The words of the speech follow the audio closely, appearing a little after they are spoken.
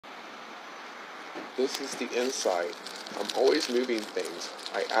This is the inside. I'm always moving things.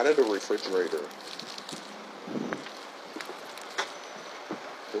 I added a refrigerator.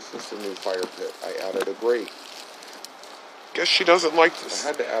 This is the new fire pit. I added a grate. Guess she doesn't like this. I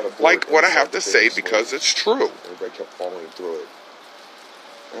had to add a board Like what I have to inside say the because swing. it's true. Everybody kept falling through it.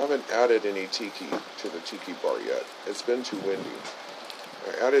 I haven't added any tiki to the tiki bar yet. It's been too windy.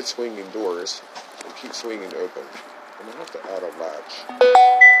 I added swinging doors. They keep swinging open. I'm going to have to add a latch.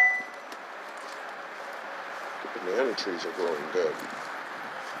 The banana trees are growing good.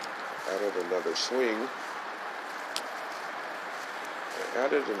 Added another swing. I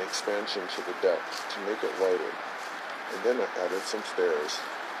added an expansion to the deck to make it wider. And then I added some stairs.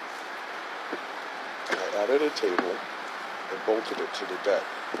 I added a table and bolted it to the deck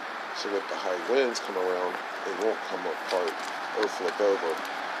so that the high winds come around, it won't come apart or flip over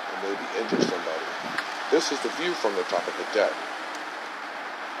and maybe injure somebody. This is the view from the top of the deck.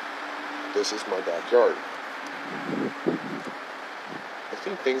 This is my backyard. I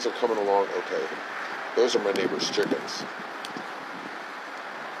think things are coming along okay. Those are my neighbor's chickens.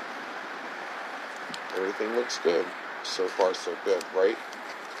 Everything looks good. So far, so good, right?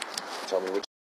 Tell me what